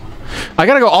Firebolt. I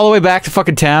gotta go all the way back to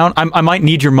fucking town. I might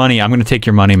need your money. I'm gonna take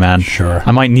your money, man. Sure.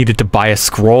 I might need it to buy a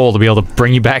scroll to be able to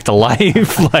bring you back to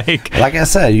life. like I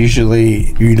said,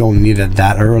 usually you don't need it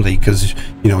that early because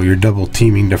you're double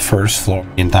teaming the first floor,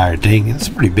 the entire thing. It's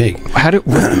pretty big.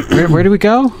 Where do we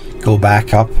go? Go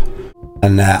back up.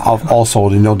 And also,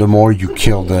 the more you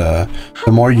kill the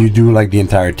more you do like the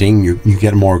entire thing, you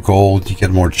get more gold, you get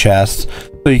more chests,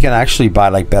 so you can actually buy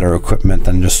like better equipment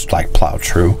than just like plow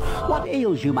through. What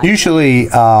ails you, my Usually,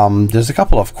 there's a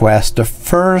couple of quests. The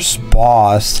first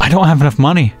boss. I don't have enough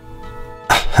money.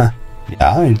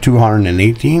 Yeah,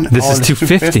 218. This is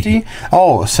 250.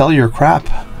 Oh, sell your crap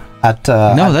at.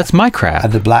 No, that's my crap.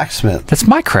 At the blacksmith. That's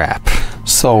my crap.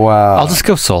 So I'll just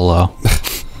go solo.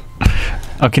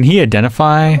 Oh, can he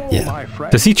identify? Yeah.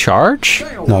 Does he charge?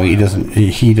 No, he doesn't.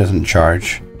 He doesn't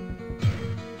charge.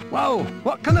 Whoa!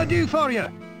 What can I do for you?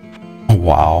 Oh,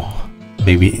 wow.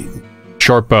 Maybe.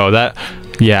 Short bow.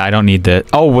 Yeah, I don't need that.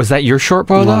 Oh, was that your short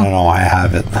bow though? No, I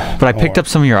have it. But I picked up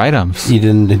some of your items. You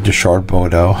didn't need the short bow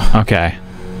though. Okay.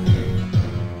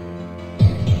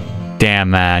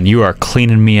 Damn, man, you are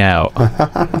cleaning me out.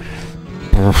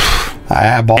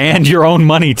 I bought and your own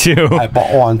money too. I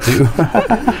bought one too.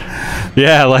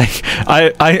 Yeah, like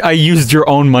I used your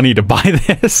own money to buy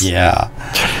this. Yeah.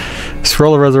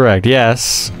 Scroll of Resurrect,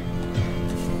 yes.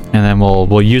 And then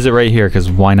we'll use it right here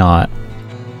because why not?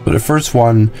 But the first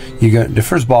one the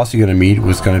first boss you're gonna meet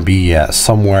was gonna be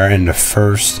somewhere in the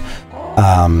first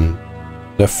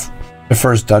the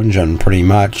first dungeon, pretty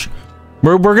much.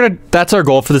 We're gonna. That's our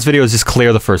goal for this video, is just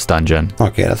clear the first dungeon.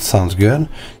 Okay, that sounds good.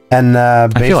 And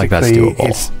basically, I feel like that's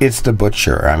doable. It's the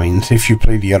butcher. I mean, if you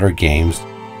play the other games,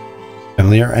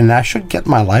 familiar, and I should get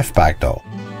my life back though.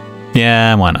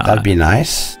 Yeah, why not? That'd be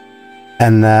nice.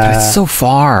 And but it's so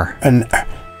far. And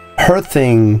her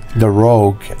thing, the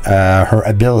rogue, her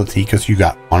ability, because you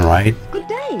got one, right? Good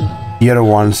day. The other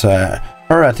one's her.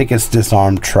 I think it's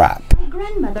disarm trap. My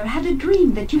grandmother had a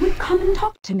dream that you would come and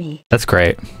talk to me. That's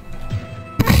great.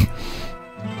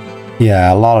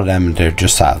 Yeah, a lot of them, they're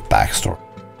just have backstory.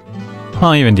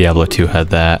 Well, even Diablo 2 had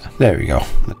that. There we go.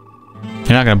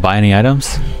 You're not gonna buy any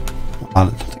items? I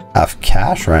don't think I have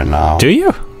cash right now. Do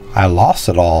you? I lost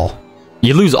it all.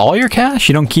 You lose all your cash?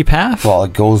 You don't keep half? Well,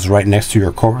 it goes right next to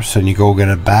your corpse and you go get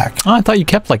it back. Oh, I thought you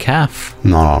kept like half.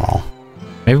 No.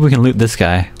 Maybe we can loot this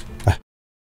guy.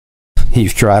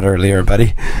 You've tried earlier,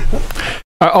 buddy.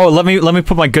 Oh, let me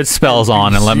put my good spells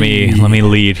on and let me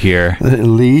lead here.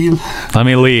 Lead? Let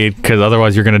me lead, because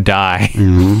otherwise you're gonna die.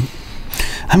 Mm-hmm.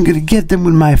 I'm gonna get them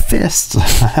with my fists.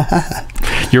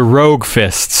 Your rogue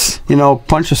fists. You know,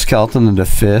 punch a skeleton in the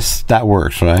fist. That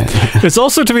works, right? It's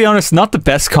also, to be honest, not the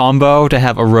best combo to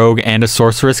have a rogue and a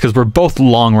sorceress because we're both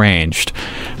long ranged.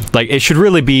 Like, it should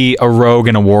really be a rogue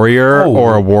and a warrior,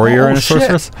 or a warrior and a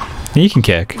sorceress. You can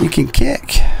kick. You can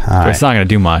kick. But it's not going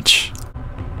to do much.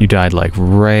 You died like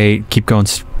right. Keep going.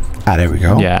 There we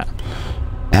go. Yeah.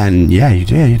 And yeah, you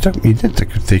did. You did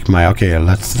take my. Okay,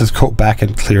 let's go back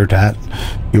and clear that.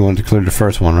 You wanted to clear the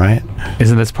first one, right?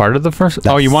 Isn't this part of the first?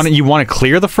 Oh, you want to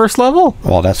clear the first level?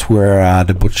 Well, that's where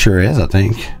the butcher is, I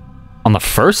think. On the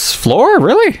first floor,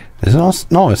 really? Is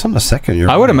it no, it's on the second.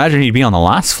 I would imagine he'd be on the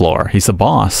last floor. He's the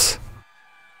boss.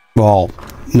 Well,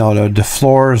 no, the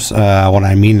floors. What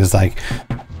I mean is like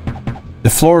the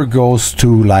floor goes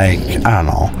to like I don't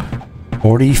know.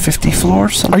 40, 50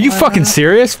 floors? Are you fucking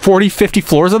serious? 40, 50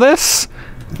 floors of this?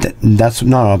 That's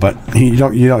no, but you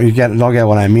don't get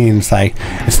what I mean. It's like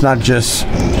it's not just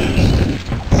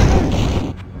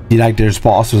like there's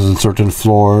bosses in certain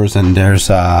floors and there's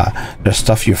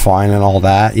stuff you find and all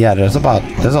that. Yeah, there's a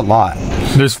lot.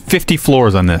 There's 50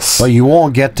 floors on this. But you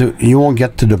won't get to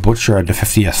the butcher at the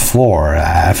 50th floor.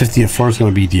 50th floor is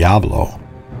going to be Diablo.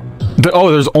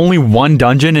 There's only one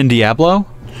dungeon in Diablo?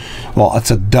 Well,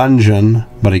 it's a dungeon,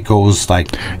 but it goes like...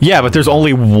 Yeah, but there's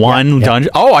only one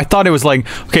dungeon. Oh, I thought it was like,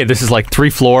 okay, this is like 3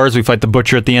 floors. We fight the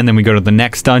butcher at the end, then we go to the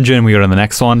next dungeon, we go to the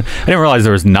next one. I didn't realize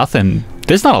there was nothing.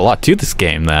 There's not a lot to this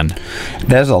game, then.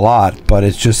 There's a lot, but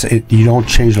it's just, you don't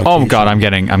change location. Oh, God, I'm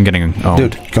getting...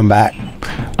 Dude, come back.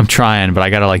 I'm trying, but I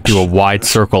gotta like do a wide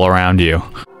circle around you.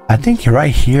 I think you're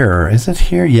right here. Is it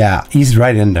here? Yeah, he's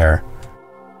right in there.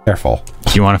 Careful.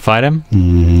 Do you want to fight him?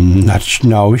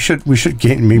 No, we should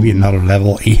gain maybe another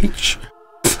level each,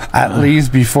 at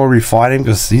least before we fight him,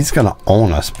 because he's gonna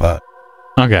own us. But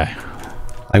okay,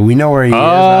 like we know where he is.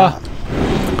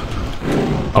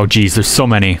 Oh geez, there's so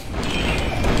many.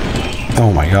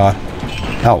 Oh my god.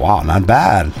 Oh wow, not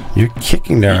bad. You're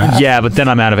kicking their ass. Yeah, but then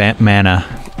I'm out of mana.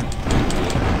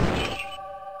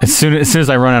 As soon as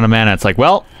I run out of mana, it's like,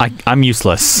 well, I'm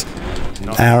useless.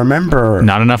 I remember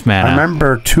not enough mana. I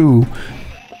remember too.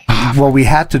 What we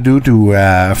had to do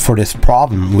for this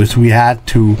problem was we had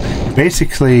to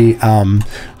basically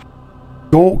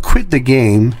go quit the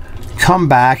game, come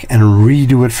back, and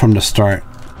redo it from the start.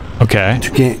 Okay.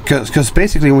 Because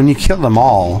basically, when you kill them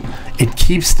all, it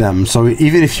keeps them. So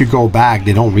even if you go back,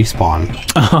 they don't respawn.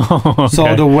 Oh, okay.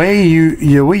 So the way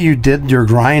you did your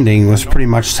grinding was pretty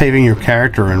much saving your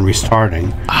character and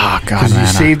restarting. Oh God,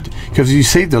 because you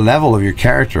saved the level of your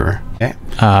character. Okay.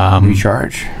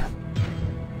 Recharge.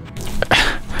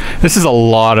 This is a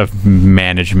lot of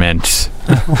management.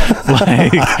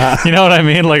 Like, you know what I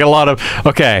mean? Like a lot of,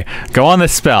 okay, go on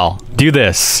this spell, do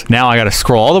this. Now I gotta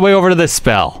scroll all the way over to this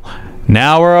spell.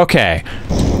 Now we're okay.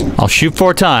 I'll shoot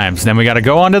 4 times. Then we gotta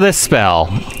go onto this spell.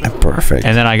 Perfect.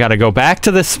 And then I gotta go back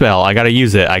to this spell. I gotta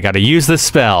use it. I gotta use this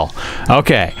spell.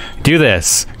 Okay, do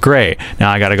this. Great.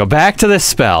 Now I gotta go back to this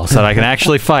spell so that I can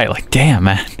actually fight. Like, damn,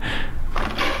 man.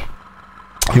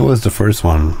 It was the first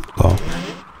one, though.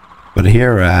 But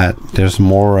here, there's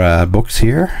more books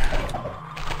here.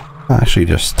 Actually,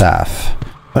 there's staff.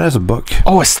 But there's a book.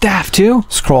 Oh, a staff too?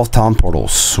 Scroll of Town Portal.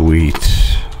 Sweet.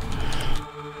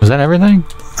 Was that everything?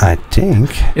 I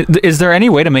think. Is there any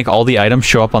way to make all the items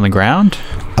show up on the ground?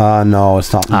 No,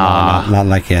 it's not. Not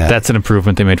like that. That's an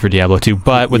improvement they made for Diablo 2.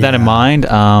 But with that in mind,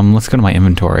 let's go to my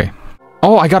inventory.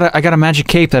 Oh, I got a magic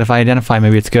cape that if I identify,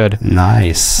 maybe it's good.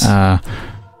 Nice.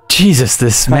 Jesus,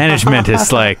 this management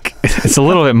is like, it's a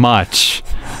little bit much.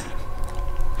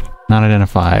 Not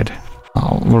identified.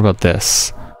 Oh, what about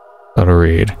this? Auto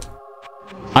read.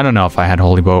 I don't know if I had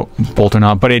Holy Bolt or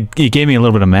not, but it gave me a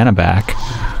little bit of mana back.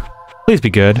 Please be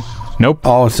good. Nope.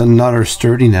 Oh, it's another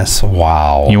sturdiness.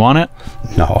 Wow. You want it?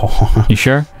 No. You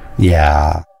sure?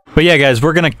 Yeah. But yeah, guys,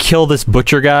 we're gonna kill this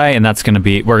butcher guy, and that's gonna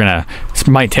be, this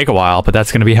might take a while, but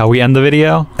that's gonna be how we end the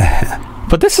video.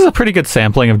 But this is a pretty good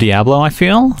sampling of Diablo, I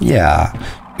feel. Yeah.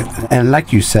 And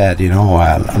like you said, you know,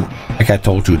 like I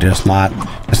told you, it's not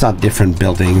different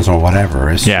buildings or whatever.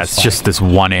 It's just this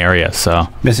one area, so.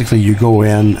 Basically, you go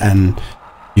in and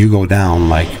you go down,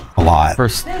 like, a lot.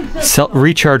 First,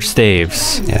 recharge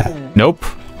staves. Yeah. Nope.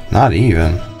 Not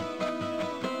even.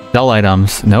 Sell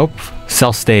items. Nope.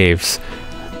 Sell staves.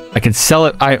 I can sell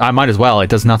it. I might as well. It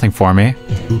does nothing for me.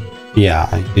 Yeah,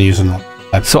 I can use another.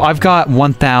 So I've got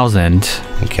 1,000.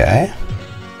 Okay.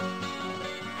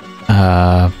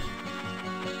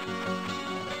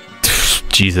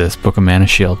 Jesus, Book of Mana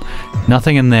Shield.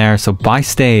 Nothing in there, so buy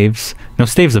staves. No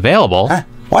staves available. Huh?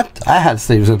 What? I had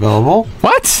sleeves available.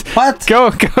 What? What?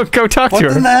 Go talk to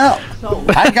her. What the hell?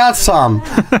 I got some.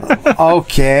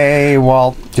 Okay,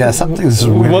 well, yeah, something's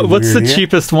really what's weird the here.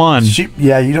 cheapest one?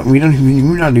 Yeah,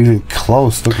 we're not even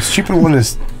close. Look, the cheaper one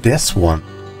is this one.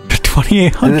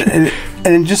 2,800.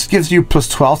 And it just gives you plus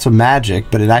 12 to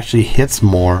magic, but it actually hits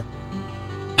more.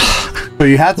 So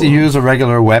you have to use a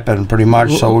regular weapon, pretty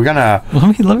much. So we're gonna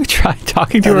let me try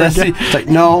talking to her again. It's like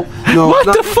no. What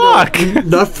the fuck?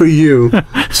 Not for you.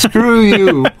 Screw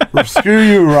you. Screw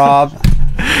you, Rob.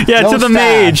 Yeah, No to the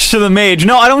mage. To the mage.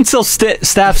 No, I don't sell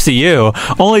staffs to you.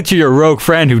 Only to your rogue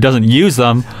friend who doesn't use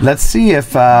them. Let's see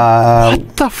if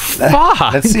what the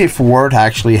fuck? Let's see if Word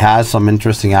actually has some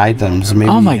interesting items. Maybe.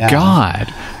 Oh my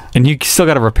god! And you still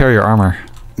got to repair your armor.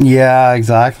 Yeah,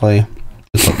 exactly.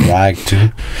 It's a rag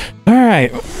too. All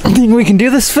right, think we can do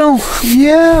this, Phil?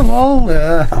 Yeah. Well,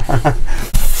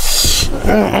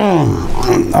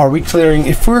 are we clearing?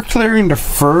 If we're clearing the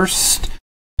first.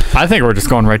 I think we're just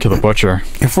going right to the butcher.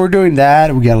 If we're doing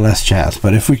that, we got less chance.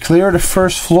 But if we clear the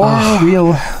first floor,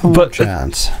 we'll have more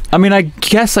chance. I mean, I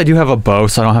guess I do have a bow,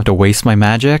 so I don't have to waste my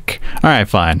magic. All right,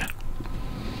 fine.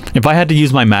 If I had to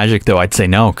use my magic, though, I'd say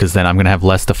no, because then I'm going to have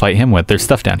less to fight him with. There's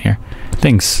stuff down here.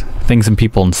 Things and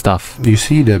people and stuff. You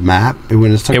see the map?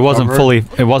 When it's it wasn't filled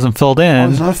in. Oh,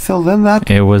 it's not filled in that?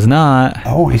 It was not.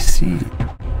 Oh, I see.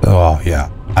 Oh,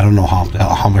 yeah. I don't know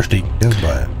how much they give,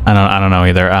 but... I don't know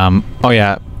either. Oh,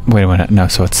 yeah. Wait a minute. No,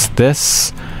 so it's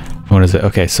this. What is it?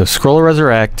 Okay, so Scroll of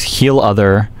Resurrect, Heal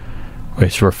Other,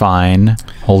 which we're fine.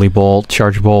 Holy Bolt,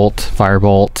 Charge Bolt,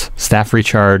 Firebolt, Staff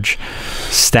Recharge,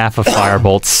 Staff of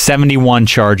Firebolt, 71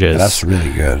 charges. Yeah, that's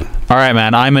really good. All right,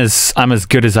 man. I'm as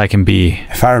good as I can be.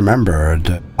 If I remember,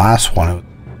 the last one, it was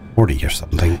 40 or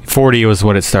something. 40 was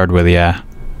what it started with, yeah.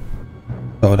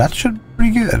 So that should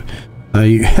be pretty good.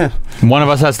 One of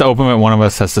us has to open it, one of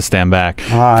us has to stand back.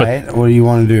 All right, what do you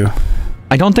want to do?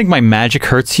 I don't think my magic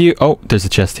hurts you. Oh, there's a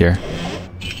chest here.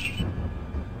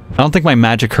 I don't think my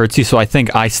magic hurts you, so I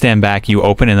think I stand back, you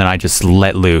open, and then I just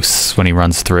let loose when he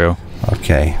runs through.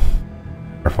 Okay.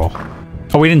 Careful.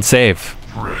 Oh, we didn't save.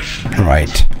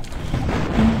 Right.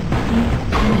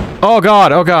 Oh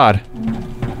god, oh god.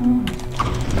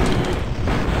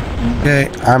 Okay,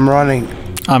 I'm running.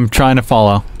 I'm trying to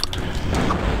follow.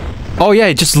 Oh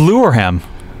yeah, just lure him,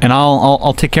 and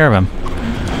I'll take care of him.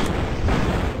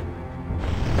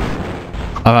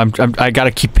 I gotta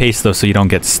keep pace though, so you don't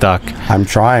get stuck. I'm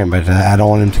trying, but I don't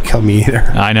want him to kill me either.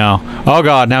 I know. Oh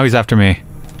god, now he's after me.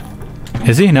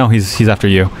 Is he? No, he's after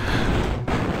you.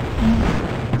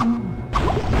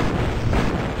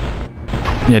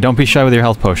 Yeah, don't be shy with your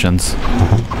health potions.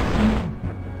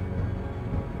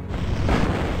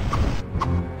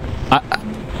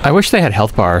 I wish they had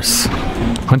health bars.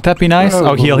 Wouldn't that be nice?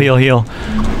 Oh, heal, heal, heal.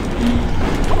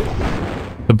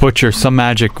 The butcher, some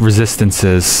magic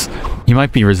resistances. You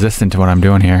might be resistant to what I'm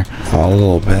doing here. A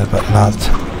little bit, but not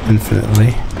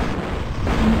infinitely.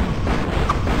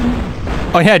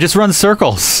 Oh yeah, just run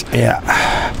circles. Yeah.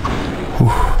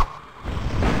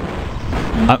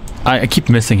 I keep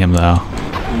missing him though.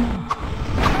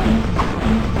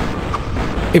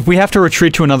 If we have to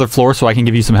retreat to another floor so I can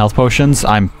give you some health potions,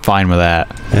 I'm fine with that.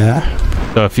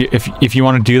 Yeah. So if you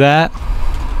want to do that,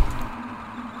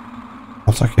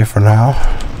 that's okay for now.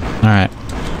 All right.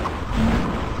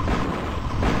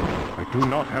 I do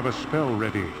not have a spell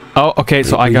ready. Oh, okay.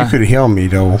 So you could heal me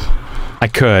though. I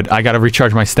could. I gotta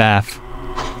recharge my staff.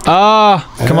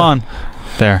 Ah, come on.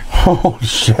 There. Oh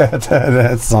shit,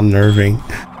 that's unnerving.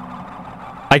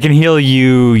 I can heal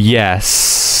you.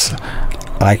 Yes.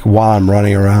 Like while I'm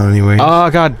running around anyway.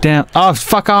 Oh god damn! Oh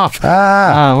fuck off!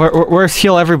 Where's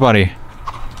heal everybody?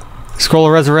 Scroll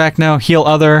of Resurrect now. Heal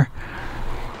other.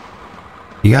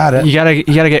 You got it. You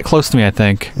gotta get close to me. I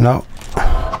think. No.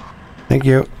 Thank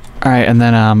you. All right, and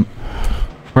then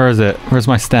where is it? Where's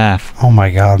my staff? Oh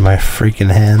my god, my freaking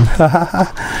hand.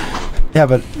 Yeah,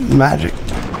 but magic.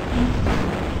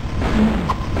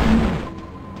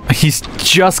 He's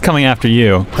just coming after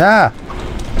you. Yeah.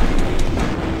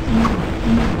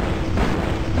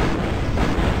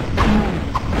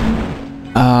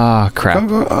 Ah, crap.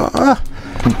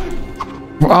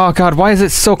 Oh god, why is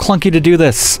it so clunky to do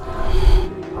this?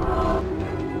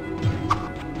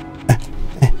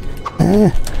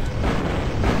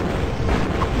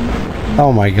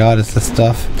 Oh my god, it's the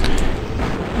stuff.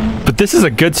 But this is a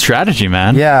good strategy,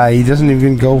 man. Yeah, he doesn't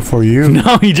even go for you.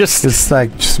 No, he just... It's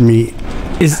like, just me.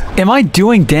 Am I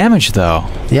doing damage, though?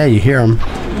 Yeah, you hear him.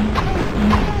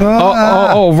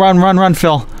 Oh, run,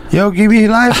 Phil. Yo, give me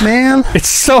life, man. It's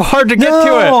so hard to get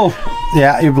to it.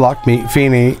 Yeah, you blocked me,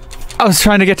 Feeny. I was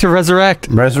trying to get to resurrect.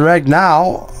 Resurrect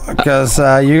now, because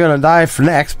you're gonna die for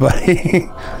next, buddy.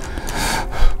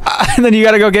 And then you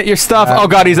gotta go get your stuff. Oh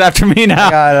god, he's after me now.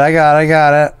 I got it.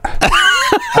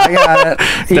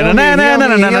 Heal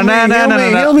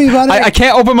me, buddy. I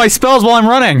can't open my spells while I'm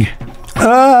running.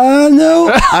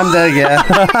 No. I'm dead again.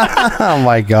 Oh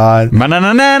my god.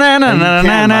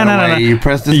 You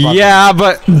press this button. Yeah,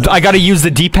 but I gotta use the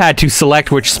D-pad to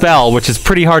select which spell, which is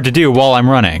pretty hard to do while I'm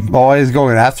running. Well, he's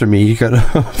going after me. You could.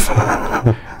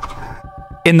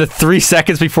 In the 3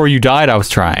 seconds before you died, I was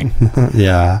trying.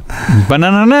 Yeah.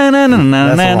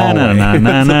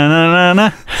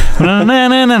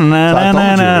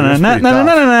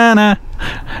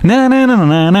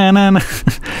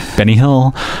 Benny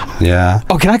Hill. Yeah.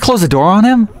 Oh, can I close the door on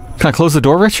him? Can I close the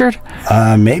door, Richard?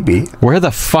 Maybe. Where the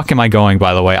fuck am I going,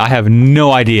 by the way? I have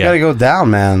no idea. You gotta go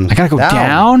down, man. I gotta go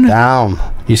down? Down.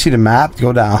 You see the map?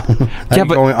 Go down. Yeah,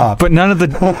 but going up. But none of the...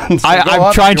 So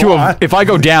I'm trying to... If I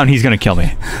go down, he's gonna kill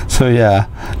me. So yeah.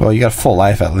 Well, you got full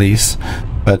life at least.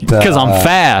 But because I'm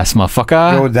fast,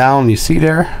 motherfucker. Go down. You see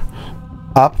there?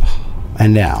 Up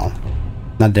and down.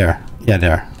 Not there. Yeah,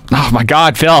 there. Oh my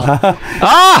god, Phil.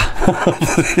 Ah!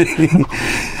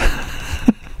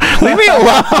 Leave me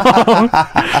alone.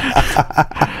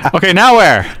 Okay, now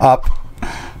where? Up.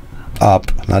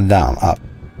 Up. Not down. Up.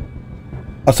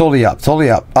 Oh, totally up. Totally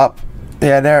up. Up.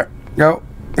 Yeah, there. Go.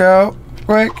 Go.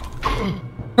 Quick.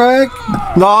 Quick.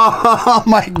 No. Oh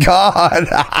my god.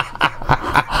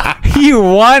 You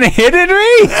one-hitted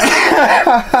me?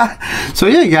 So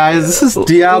yeah, guys, this is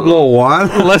Diablo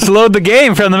 1. Let's load the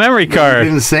game from the memory card. We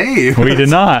didn't save. We did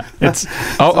not. It's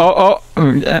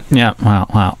yeah.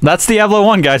 Wow. That's Diablo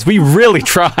 1, guys. We really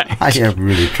tried. I have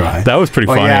really tried. That was pretty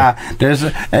funny. Yeah, there's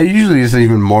usually there's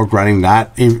even more grinding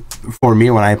that for me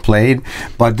when I played,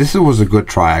 but this was a good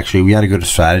try actually. We had a good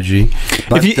strategy.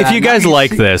 But, if you guys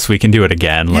like this, we can do it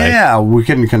again. Yeah, we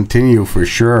can continue for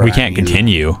sure. We can't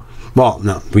continue. Well,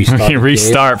 no,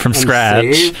 restart from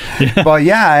scratch. Yeah. But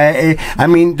yeah, I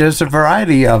mean, there's a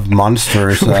variety of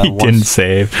monsters. We didn't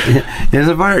save. There's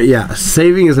a variety. Yeah,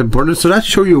 saving is important. So that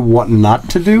show you what not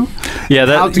to do. Yeah,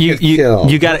 that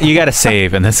you got to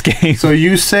save in this game. So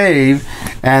you save,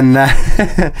 and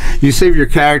you save your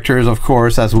characters, of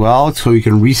course, as well, so you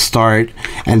can restart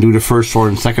and do the first floor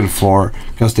and second floor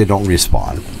because they don't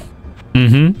respawn.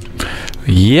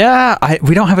 Mm-hmm. Yeah,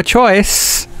 we don't have a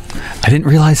choice. I didn't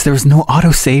realize there was no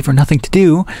autosave or nothing to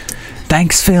do.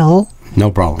 Thanks, Phil. No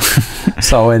problem.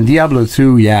 So in Diablo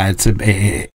 2, yeah, it's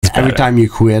every time you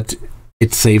quit,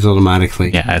 it saves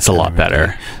automatically. Yeah, it's a lot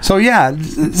better. So yeah,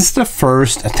 this is the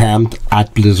first attempt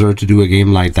at Blizzard to do a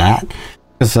game like that.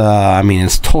 Because, I mean,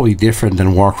 it's totally different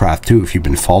than Warcraft 2 if you've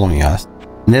been following us.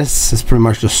 And this is pretty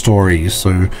much the story,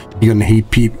 so you're gonna hear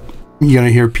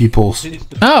people's...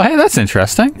 Oh, hey, that's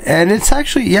interesting. And it's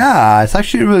actually, yeah, it's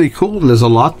actually really cool, and there's a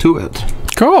lot to it.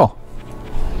 Cool.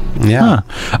 Yeah.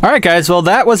 Huh. All right, guys. Well,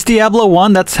 that was Diablo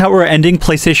 1. That's how we're ending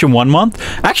PlayStation 1 month.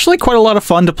 Actually, quite a lot of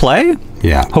fun to play.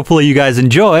 Yeah. Hopefully you guys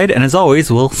enjoyed, and as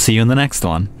always, we'll see you in the next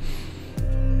one.